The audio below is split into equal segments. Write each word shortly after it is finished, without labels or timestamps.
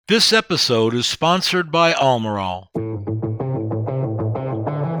This episode is sponsored by Almirall.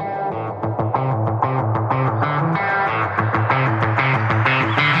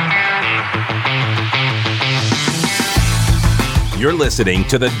 You're listening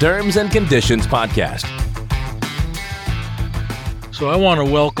to the Derms and Conditions podcast. So I want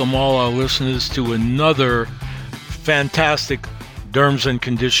to welcome all our listeners to another fantastic Derms and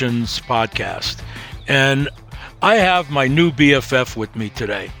Conditions podcast. And I have my new BFF with me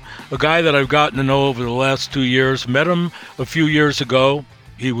today, a guy that I've gotten to know over the last 2 years. Met him a few years ago.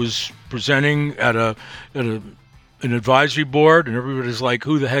 He was presenting at an advisory board, and everybody's like,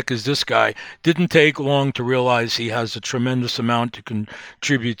 who the heck is this guy? Didn't take long to realize he has a tremendous amount to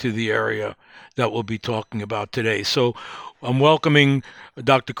contribute to the area that we'll be talking about today. So I'm welcoming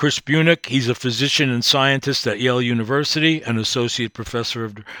Dr. Chris Bunich. He's a physician and scientist at Yale University, an associate professor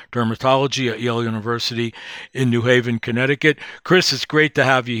of dermatology at Yale University in New Haven, Connecticut. Chris, it's great to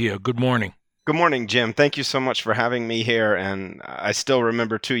have you here. Good morning. Good morning, Jim. Thank you so much for having me here. And I still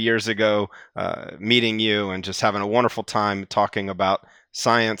remember 2 years ago meeting you and just having a wonderful time talking about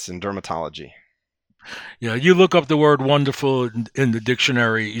science and dermatology. Yeah, you look up the word wonderful in the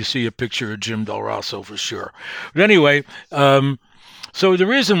dictionary, you see a picture of Jim Del Rosso for sure. But anyway, so the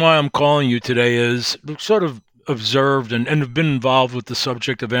reason why I'm calling you today is sort of observed and have been involved with the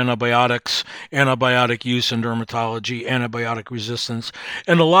subject of antibiotics, antibiotic use in dermatology, antibiotic resistance,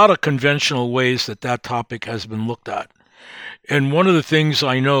 and a lot of conventional ways that topic has been looked at. And one of the things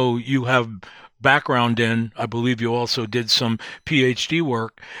I know you have background in, I believe you also did some PhD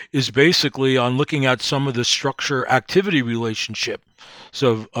work, is basically on looking at some of the structure-activity relationship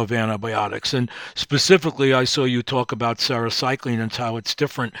of antibiotics. And specifically, I saw you talk about sarecycline and how it's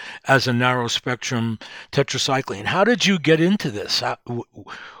different as a narrow-spectrum tetracycline. How did you get into this? How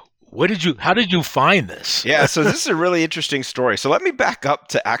did you find this? Yeah, so this is a really interesting story. So let me back up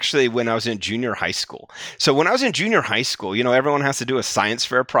to actually when I was in junior high school. So when I was in junior high school, everyone has to do a science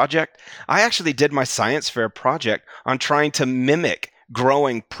fair project. I actually did my science fair project on trying to mimic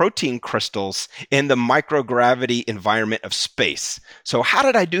growing protein crystals in the microgravity environment of space. So how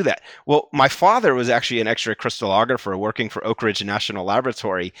did I do that? Well, my father was actually an X-ray crystallographer working for Oak Ridge National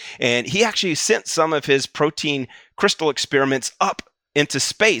Laboratory, and he actually sent some of his protein crystal experiments up into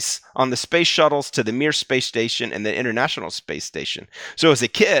space on the space shuttles to the Mir Space Station and the International Space Station. So as a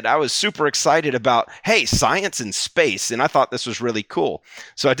kid, I was super excited about, hey, science in space, and I thought this was really cool.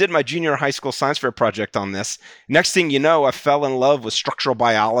 So I did my junior high school science fair project on this. Next thing you know, I fell in love with structural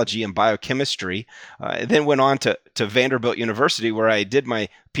biology and biochemistry, then went on to Vanderbilt University, where I did my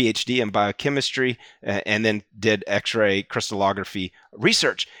PhD in biochemistry, and then did X-ray crystallography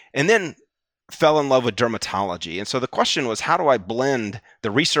research. And then fell in love with dermatology. And so the question was, how do I blend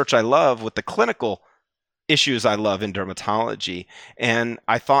the research I love with the clinical issues I love in dermatology? And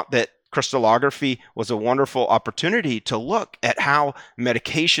I thought that crystallography was a wonderful opportunity to look at how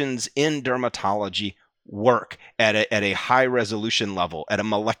medications in dermatology work at a high resolution level, at a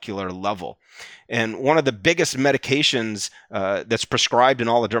molecular level. And one of the biggest medications that's prescribed in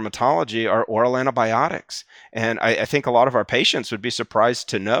all of dermatology are oral antibiotics. And I think a lot of our patients would be surprised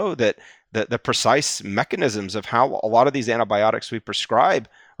to know that the precise mechanisms of how a lot of these antibiotics we prescribe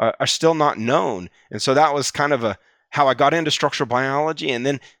are still not known. And so that was kind of how I got into structural biology. And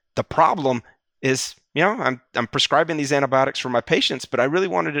then the problem is, I'm prescribing these antibiotics for my patients, but I really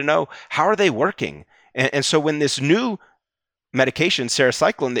wanted to know, how are they working? And so when this new medication,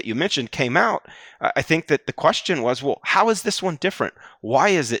 sarecycline, that you mentioned came out, I think that the question was, well, how is this one different? Why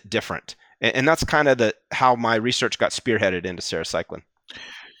is it different? And that's kind of how my research got spearheaded into sarecycline.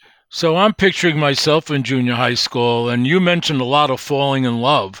 So I'm picturing myself in junior high school, and you mentioned a lot of falling in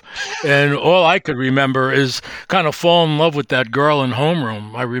love. And all I could remember is kind of fall in love with that girl in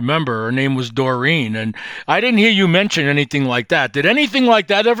homeroom. I remember her name was Doreen, and I didn't hear you mention anything like that. Did anything like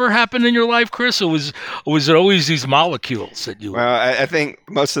that ever happen in your life, Chris, or was it always these molecules that you... Well, I think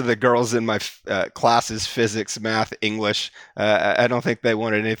most of the girls in my classes, physics, math, English, I don't think they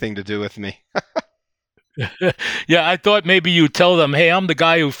wanted anything to do with me. Yeah, I thought maybe you'd tell them, hey, I'm the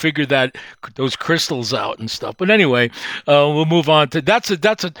guy who figured those crystals out and stuff. But anyway, we'll move on to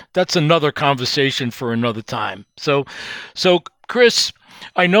that's another conversation for another time. So Chris,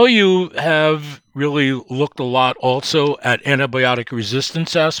 I know you have really looked a lot also at antibiotic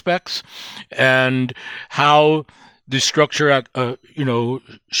resistance aspects and how the structure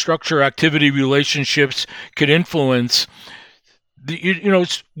activity relationships could influence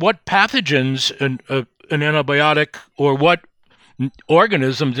what pathogens an antibiotic or what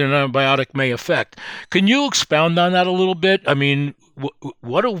organisms an antibiotic may affect. Can you expound on that a little bit? I mean,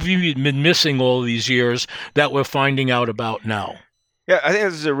 what have you been missing all these years that we're finding out about now? Yeah, I think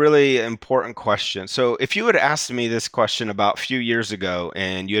this is a really important question. So, if you had asked me this question about a few years ago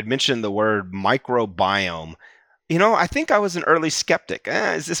and you had mentioned the word microbiome, I think I was an early skeptic.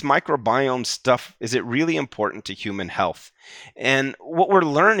 Is this microbiome stuff, is it really important to human health? And what we're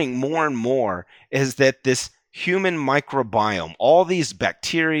learning more and more is that this human microbiome, all these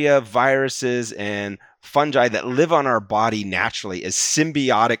bacteria, viruses, and fungi that live on our body naturally as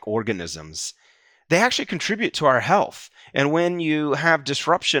symbiotic organisms, they actually contribute to our health. And when you have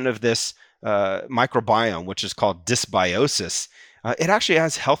disruption of this microbiome, which is called dysbiosis, it actually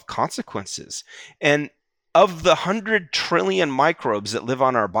has health consequences. And of the 100 trillion microbes that live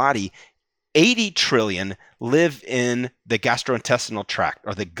on our body, 80 trillion live in the gastrointestinal tract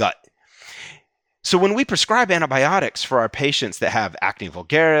or the gut. So when we prescribe antibiotics for our patients that have acne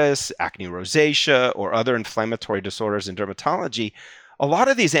vulgaris, acne rosacea, or other inflammatory disorders in dermatology, a lot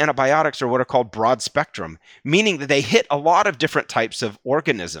of these antibiotics are what are called broad spectrum, meaning that they hit a lot of different types of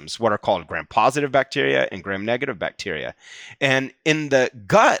organisms, what are called gram-positive bacteria and gram-negative bacteria. And in the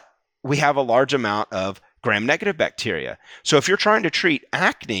gut, we have a large amount of gram-negative bacteria. So if you're trying to treat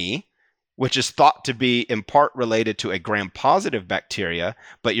acne, which is thought to be in part related to a gram-positive bacteria,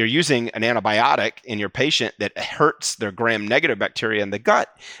 but you're using an antibiotic in your patient that hurts their gram-negative bacteria in the gut,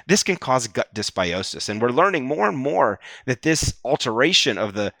 this can cause gut dysbiosis. And we're learning more and more that this alteration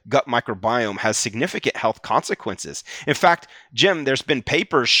of the gut microbiome has significant health consequences. In fact, Jim, there's been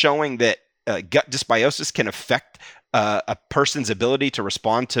papers showing that gut dysbiosis can affect a person's ability to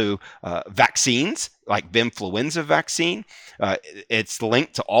respond to vaccines, like the influenza vaccine. It's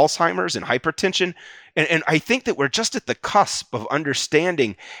linked to Alzheimer's and hypertension. And I think that we're just at the cusp of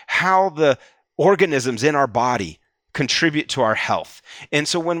understanding how the organisms in our body contribute to our health. And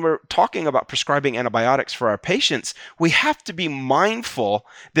so when we're talking about prescribing antibiotics for our patients, we have to be mindful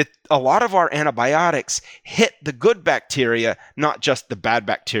that a lot of our antibiotics hit the good bacteria, not just the bad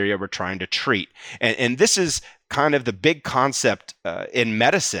bacteria we're trying to treat. And this is kind of the big concept in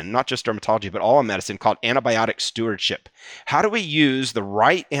medicine, not just dermatology, but all of medicine, called antibiotic stewardship. How do we use the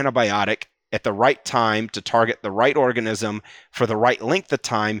right antibiotic at the right time to target the right organism for the right length of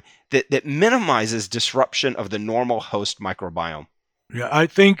time that minimizes disruption of the normal host microbiome? Yeah, I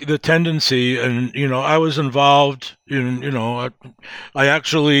think the tendency, and I was involved in, I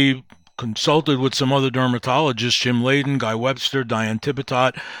actually consulted with some other dermatologists, Jim Layden, Guy Webster, Diane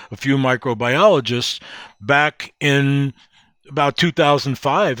Tibitot, a few microbiologists back in about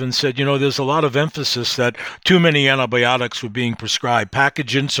 2005 and said, there's a lot of emphasis that too many antibiotics were being prescribed,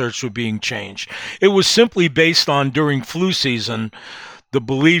 package inserts were being changed. It was simply based on, during flu season, the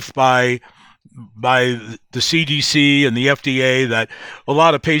belief by the CDC and the FDA that a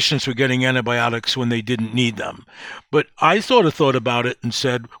lot of patients were getting antibiotics when they didn't need them. But I sort of thought about it and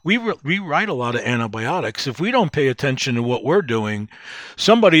said, we write a lot of antibiotics. If we don't pay attention to what we're doing,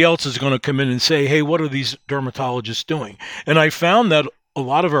 somebody else is going to come in and say, hey, what are these dermatologists doing? And I found that a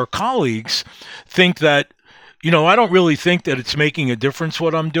lot of our colleagues think that, I don't really think that it's making a difference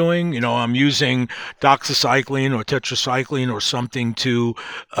what I'm doing. I'm using doxycycline or tetracycline or something to,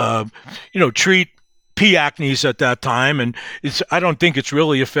 treat P. acnes at that time. And I don't think it's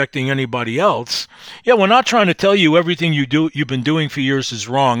really affecting anybody else. Yeah, we're not trying to tell you everything you've been doing for years is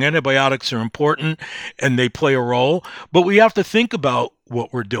wrong. Antibiotics are important and they play a role, but we have to think about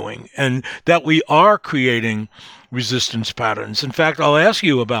what we're doing and that we are creating resistance patterns. In fact, I'll ask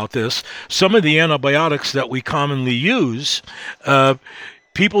you about this. Some of the antibiotics that we commonly use,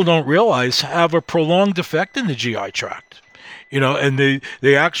 people don't realize have a prolonged effect in the GI tract. And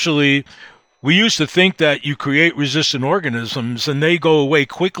they actually, we used to think that you create resistant organisms and they go away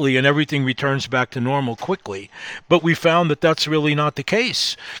quickly and everything returns back to normal quickly. But we found that that's really not the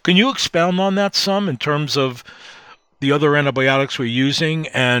case. Can you expound on that some in terms of the other antibiotics we're using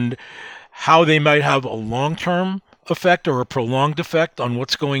and how they might have a long-term effect or a prolonged effect on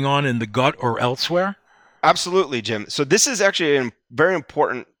what's going on in the gut or elsewhere? Absolutely, Jim. So this is actually a very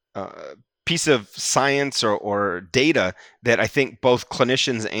important piece of science or data that I think both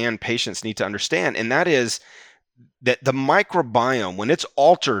clinicians and patients need to understand, and that is that the microbiome, when it's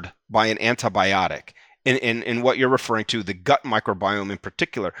altered by an antibiotic, in what you're referring to, the gut microbiome in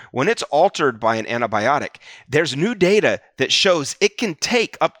particular, when it's altered by an antibiotic, there's new data that shows it can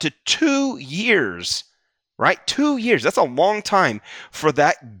take up to 2 years, right? 2 years. That's a long time for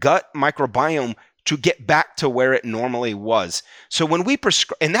that gut microbiome to get back to where it normally was. So when we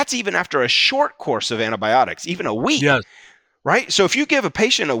prescribe, and that's even after a short course of antibiotics, even a week. Yes. Right? So if you give a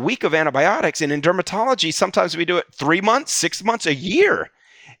patient a week of antibiotics, and in dermatology, sometimes we do it 3 months, 6 months, a year.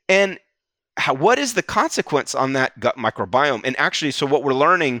 And what is the consequence on that gut microbiome? And actually, so what we're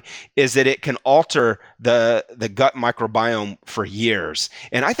learning is that it can alter the gut microbiome for years.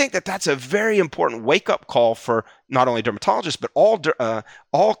 And I think that that's a very important wake-up call for not only dermatologists, but all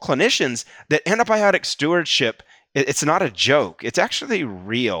clinicians, that antibiotic stewardship, it's not a joke. It's actually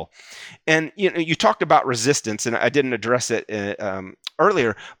real. And you talked about resistance, and I didn't address it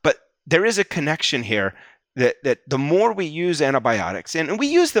earlier, but there is a connection here. That the more we use antibiotics, and we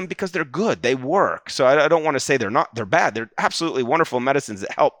use them because they're good, they work. So I don't want to say they're bad. They're absolutely wonderful medicines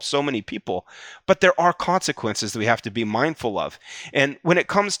that help so many people, but there are consequences that we have to be mindful of. And when it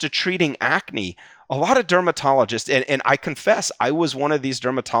comes to treating acne, a lot of dermatologists, and I confess, I was one of these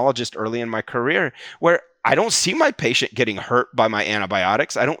dermatologists early in my career where I don't see my patient getting hurt by my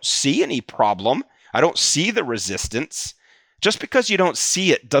antibiotics. I don't see any problem. I don't see the resistance. Just because you don't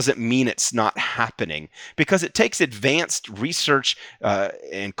see it doesn't mean it's not happening, because it takes advanced research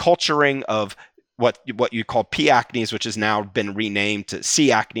and culturing of what you call P. acnes, which has now been renamed to C.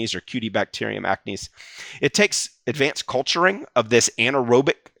 acnes or Cutibacterium acnes. It takes advanced culturing of this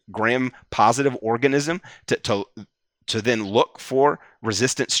anaerobic gram-positive organism to then look for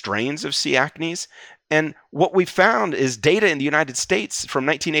resistant strains of C. acnes. And what we found is data in the United States from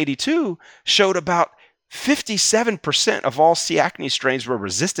 1982 showed about 57% of all C. acnes strains were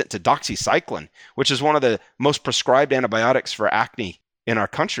resistant to doxycycline, which is one of the most prescribed antibiotics for acne in our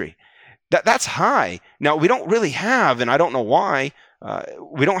country. That's high. Now, we don't really have, and I don't know why,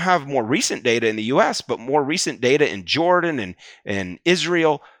 we don't have more recent data in the US, but more recent data in Jordan and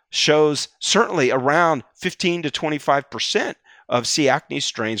Israel shows certainly around 15 to 25% of C. acnes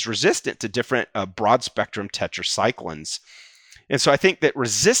strains resistant to different broad-spectrum tetracyclines. And so I think that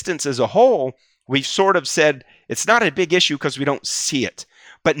resistance as a whole, we've sort of said it's not a big issue because we don't see it.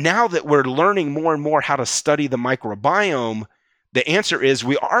 But now that we're learning more and more how to study the microbiome, the answer is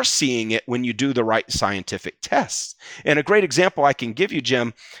we are seeing it when you do the right scientific tests. And a great example I can give you,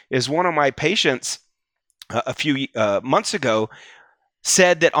 Jim, is one of my patients a few months ago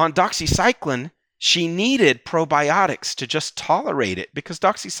said that on doxycycline, she needed probiotics to just tolerate it, because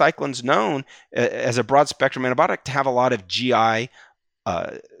doxycycline's known as a broad spectrum antibiotic to have a lot of GI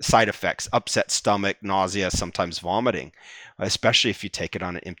side effects, upset stomach, nausea, sometimes vomiting, especially if you take it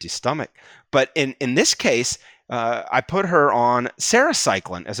on an empty stomach. But in this case, I put her on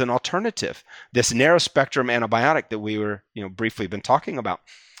sarecycline as an alternative, this narrow spectrum antibiotic that we were briefly been talking about.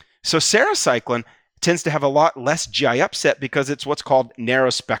 So sarecycline tends to have a lot less GI upset because it's what's called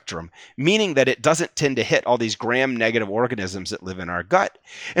narrow spectrum, meaning that it doesn't tend to hit all these gram-negative organisms that live in our gut.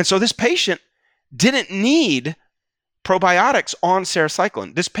 And so this patient didn't need probiotics on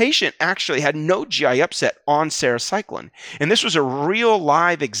sarecycline. This patient actually had no GI upset on sarecycline. And this was a real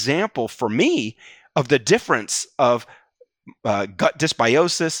live example for me of the difference of gut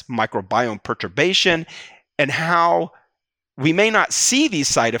dysbiosis, microbiome perturbation, and how we may not see these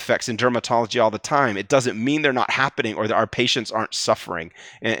side effects in dermatology all the time. It doesn't mean they're not happening or that our patients aren't suffering.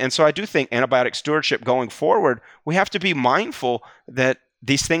 And so I do think antibiotic stewardship going forward, we have to be mindful that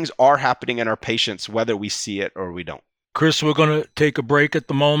these things are happening in our patients, whether we see it or we don't. Chris, we're going to take a break at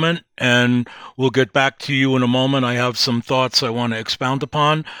the moment, and we'll get back to you in a moment. I have some thoughts I want to expound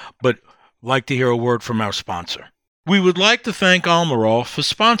upon, but I'd like to hear a word from our sponsor. We would like to thank Almirall for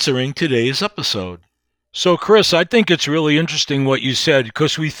sponsoring today's episode. So, Chris, I think it's really interesting what you said,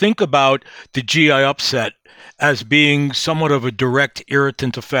 because we think about the GI upset as being somewhat of a direct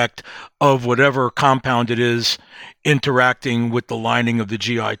irritant effect of whatever compound it is interacting with the lining of the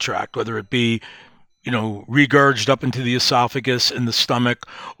GI tract, whether it be regurged up into the esophagus and the stomach,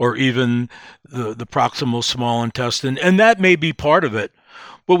 or even the proximal small intestine. And that may be part of it.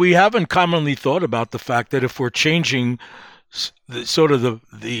 But we haven't commonly thought about the fact that if we're changing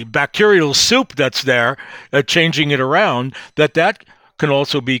the bacterial soup that's there, changing it around, that can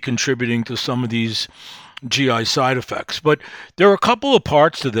also be contributing to some of these GI side effects. But there are a couple of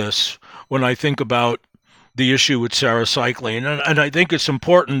parts to this when I think about the issue with sarecycline. And I think it's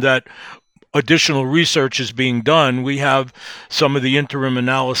important that additional research is being done. We have some of the interim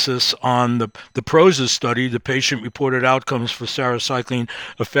analysis on the PROSES study, the patient-reported outcomes for sarecycline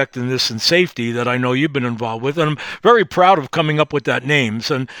effectiveness and safety, that I know you've been involved with. And I'm very proud of coming up with that names.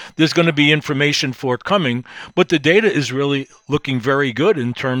 And there's going to be information forthcoming. But the data is really looking very good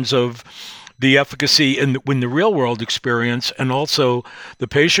in terms of the efficacy in the real world experience and also the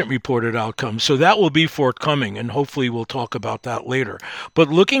patient reported outcomes. So that will be forthcoming, and hopefully we'll talk about that later. But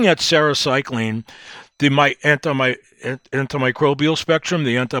looking at sarecycline, the antimicrobial spectrum,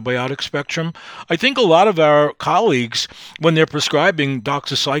 the antibiotic spectrum, I think a lot of our colleagues, when they're prescribing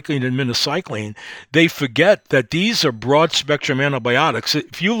doxycycline and minocycline, they forget that these are broad spectrum antibiotics.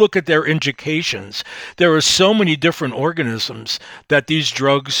 If you look at their indications, there are so many different organisms that these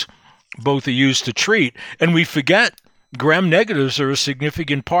drugs both are used to treat, and we forget gram negatives are a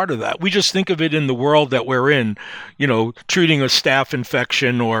significant part of that. We just think of it in the world that we're in, treating a staph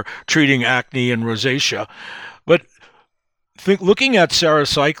infection or treating acne and rosacea. But looking at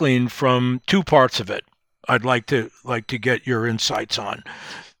sarecycline from two parts of it, I'd like to get your insights on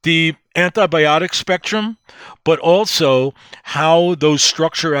the antibiotic spectrum, but also how those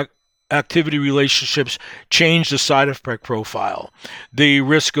structure activity relationships change the side effect profile. The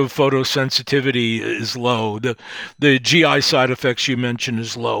risk of photosensitivity is low. The GI side effects you mentioned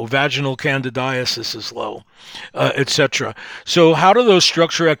is low. Vaginal candidiasis is low, etc. So how do those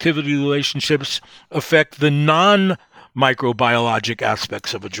structure activity relationships affect the non-microbiologic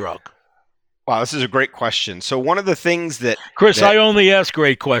aspects of a drug? Wow, this is a great question. So one of the things that... Chris, I only ask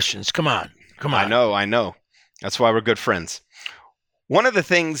great questions. Come on. I know. That's why we're good friends. One of the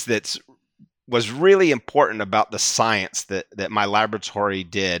things that was really important about the science that my laboratory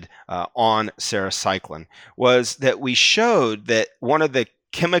did on sarecycline was that we showed that one of the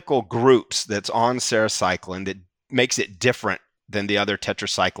chemical groups that's on sarecycline that makes it different than the other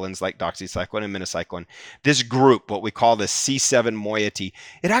tetracyclines like doxycycline and minocycline, this group, what we call the C7 moiety,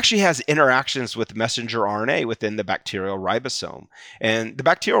 it actually has interactions with messenger RNA within the bacterial ribosome. And the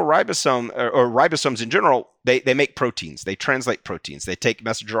bacterial ribosome, or ribosomes in general, they make proteins. They translate proteins. They take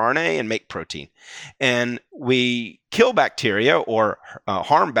messenger RNA and make protein. And we kill bacteria or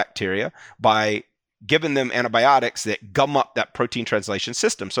harm bacteria by giving them antibiotics that gum up that protein translation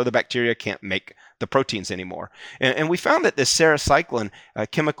system so the bacteria can't make the proteins anymore. And we found that this sarecycline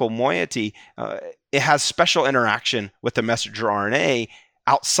chemical moiety, it has special interaction with the messenger RNA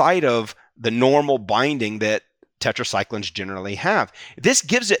outside of the normal binding that tetracyclines generally have. This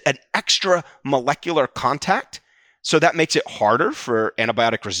gives it an extra molecular contact, so that makes it harder for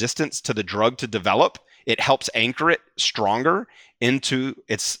antibiotic resistance to the drug to develop. It helps anchor it stronger into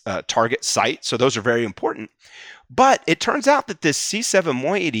its target site. So those are very important. But it turns out that this C7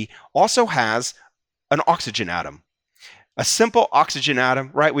 moiety also has an oxygen atom, a simple oxygen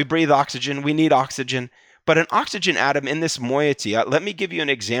atom, right? We breathe oxygen, we need oxygen, but an oxygen atom in this moiety, let me give you an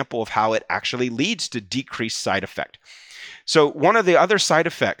example of how it actually leads to decreased side effect. So one of the other side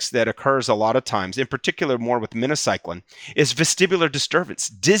effects that occurs a lot of times, in particular more with minocycline, is vestibular disturbance,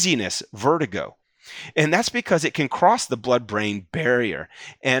 dizziness, vertigo. And that's because it can cross the blood-brain barrier.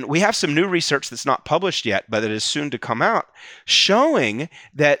 And we have some new research that's not published yet, but it is soon to come out, showing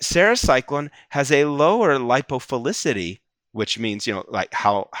that sarecycline has a lower lipophilicity, which means, like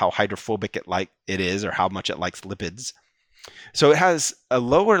how hydrophobic it is or how much it likes lipids. So it has a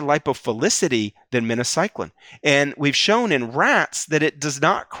lower lipophilicity than minocycline. And we've shown in rats that it does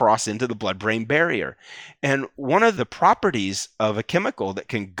not cross into the blood-brain barrier. And one of the properties of a chemical that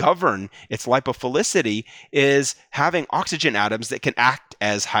can govern its lipophilicity is having oxygen atoms that can act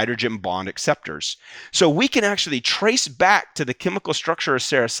as hydrogen bond acceptors. So we can actually trace back to the chemical structure of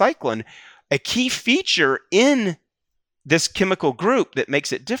sarecycline a key feature in this chemical group that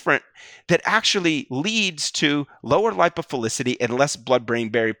makes it different, that actually leads to lower lipophilicity and less blood-brain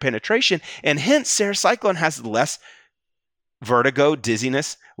barrier penetration, and hence sarecycline has less vertigo,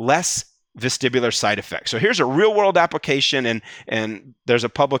 dizziness, less vestibular side effects. So here's a real-world application, and there's a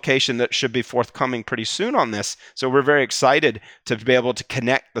publication that should be forthcoming pretty soon on this. So we're very excited to be able to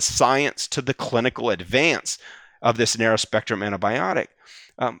connect the science to the clinical advance of this narrow-spectrum antibiotic.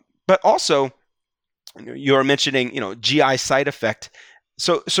 But also, you were mentioning, GI side effect.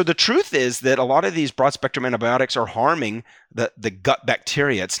 So the truth is that a lot of these broad spectrum antibiotics are harming the gut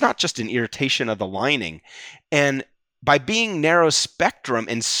bacteria. It's not just an irritation of the lining. And by being narrow spectrum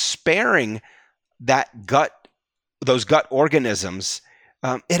and sparing those gut organisms,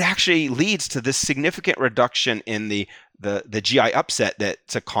 it actually leads to this significant reduction in the GI upset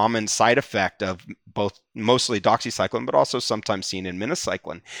that's a common side effect of mostly doxycycline, but also sometimes seen in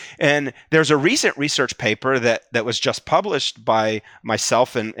minocycline. And there's a recent research paper that was just published by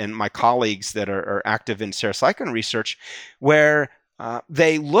myself and my colleagues that are active in sarecycline research, where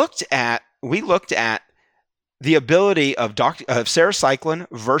we looked at the ability of sarecycline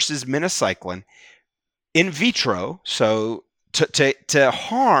versus minocycline in vitro, so to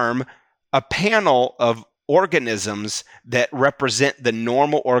harm a panel of organisms that represent the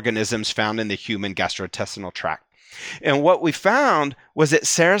normal organisms found in the human gastrointestinal tract. And what we found was that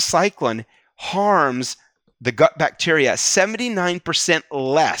sarecycline harms the gut bacteria 79%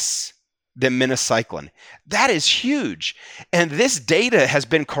 less than minocycline. That is huge. And this data has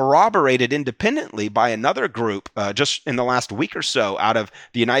been corroborated independently by another group just in the last week or so out of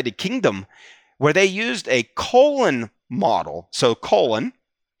the United Kingdom, where they used a colon model. So colon,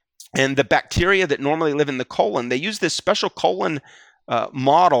 and the bacteria that normally live in the colon, they use this special colon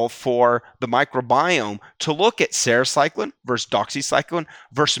model for the microbiome to look at sarecycline versus doxycycline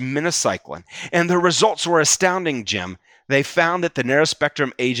versus minocycline. And the results were astounding, Jim. They found that the narrow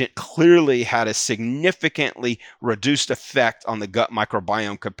spectrum agent clearly had a significantly reduced effect on the gut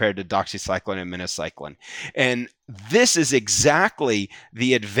microbiome compared to doxycycline and minocycline. And this is exactly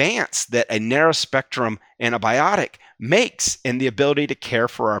the advance that a narrow spectrum antibiotic makes in the ability to care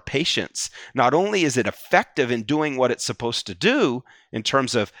for our patients. Not only is it effective in doing what it's supposed to do in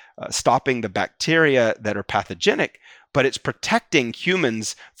terms of stopping the bacteria that are pathogenic, but it's protecting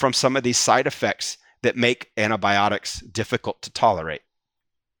humans from some of these side effects that make antibiotics difficult to tolerate.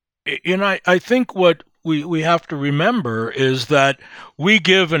 And I think what we have to remember is that we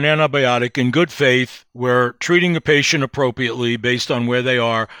give an antibiotic in good faith. We're treating a patient appropriately based on where they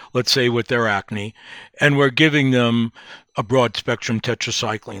are, let's say with their acne, and we're giving them a broad spectrum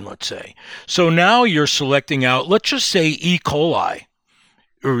tetracycline, let's say. So now you're selecting out, let's just say E. coli,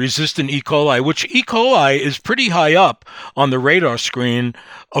 or resistant E. coli, which E. coli is pretty high up on the radar screen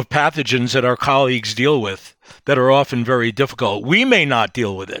of pathogens that our colleagues deal with that are often very difficult. We may not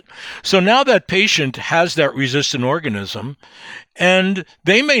deal with it. So now that patient has that resistant organism, and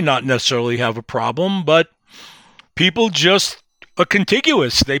they may not necessarily have a problem, but people just are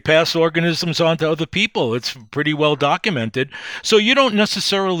contiguous. They pass organisms on to other people. It's pretty well documented. So you don't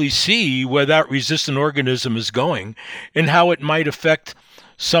necessarily see where that resistant organism is going and how it might affect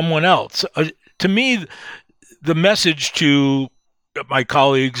someone else. To me, the message to my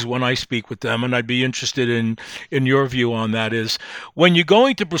colleagues when I speak with them, and I'd be interested in your view on that, is when you're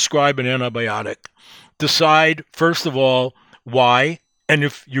going to prescribe an antibiotic, decide, first of all, why, and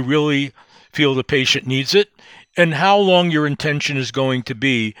if you really feel the patient needs it, and how long your intention is going to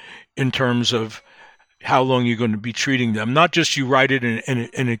be in terms of how long you're going to be treating them. Not just you write it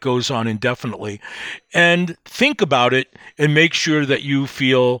and it goes on indefinitely. And think about it and make sure that you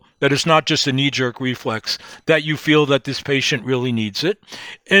feel that it's not just a knee-jerk reflex, that you feel that this patient really needs it,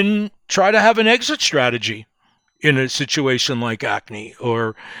 and try to have an exit strategy in a situation like acne,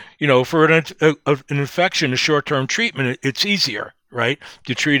 or, for an infection, a short-term treatment, it's easier, right?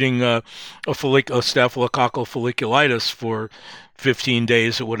 You're treating a staphylococcal folliculitis for 15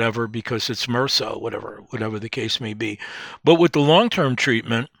 days or whatever because it's MRSA, whatever the case may be. But with the long-term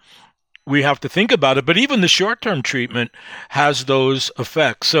treatment, we have to think about it. But even the short-term treatment has those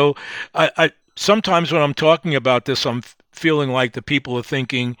effects. So I sometimes when I'm talking about this, I'm feeling like the people are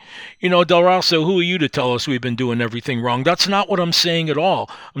thinking, Del Rosso, who are you to tell us we've been doing everything wrong? That's not what I'm saying at all.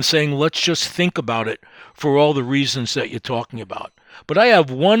 I'm saying let's just think about it for all the reasons that you're talking about. But I have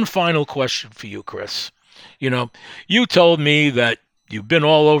one final question for you, Chris. You told me that you've been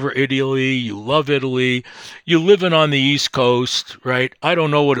all over Italy, you love Italy, you're living on the East Coast, right? I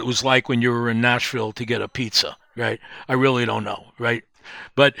don't know what it was like when you were in Nashville to get a pizza, right? I really don't know, right?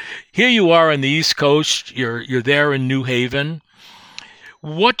 But here you are on the East Coast, you're there in New Haven.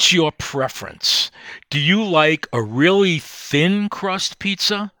 What's your preference? Do you like a really thin crust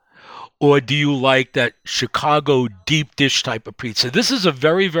pizza? Or do you like that Chicago deep dish type of pizza? This is a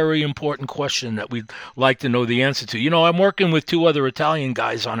very, very important question that we'd like to know the answer to. I'm working with two other Italian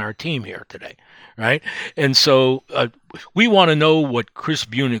guys on our team here today, right? And so we want to know what Chris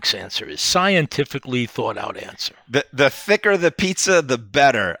Bunick's answer is, scientifically thought out answer. The thicker the pizza, the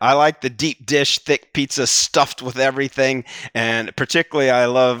better. I like the deep dish, thick pizza stuffed with everything. And particularly, I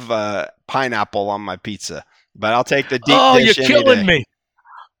love pineapple on my pizza. But I'll take the deep dish. Oh, you're killing me.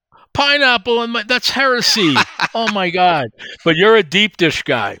 Pineapple, that's heresy. Oh my God. But you're a deep dish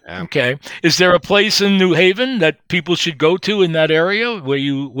guy. Okay. Is there a place in New Haven that people should go to in that area where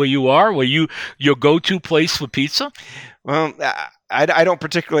you are, your go-to place for pizza? Well, I don't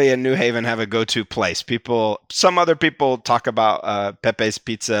particularly in New Haven have a go-to place. Some other people talk about Pepe's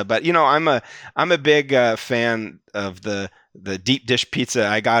Pizza, but I'm a big fan of the deep dish pizza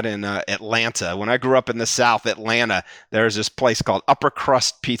I got in Atlanta. When I grew up in the South, Atlanta, there's this place called Upper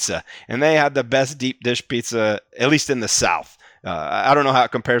Crust Pizza, and they had the best deep dish pizza, at least in the South. I don't know how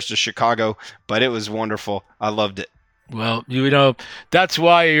it compares to Chicago, but it was wonderful. I loved it. Well, that's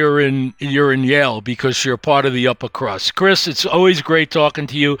why you're in Yale, because you're part of the upper crust. Chris, it's always great talking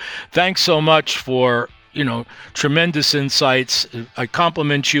to you. Thanks so much for tremendous insights. I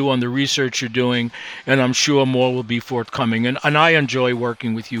compliment you on the research you're doing, and I'm sure more will be forthcoming. And I enjoy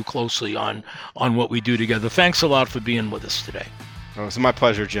working with you closely on what we do together. Thanks a lot for being with us today. Oh, it's my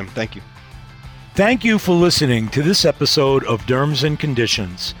pleasure, Jim. Thank you. Thank you for listening to this episode of Derms and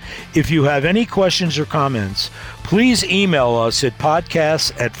Conditions. If you have any questions or comments, please email us at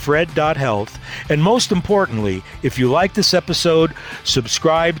podcasts@fred.health. And most importantly, if you like this episode,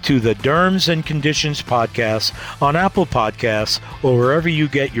 subscribe to the Derms and Conditions podcast on Apple Podcasts or wherever you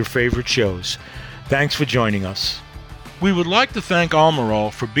get your favorite shows. Thanks for joining us. We would like to thank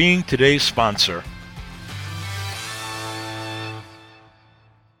Almirall for being today's sponsor.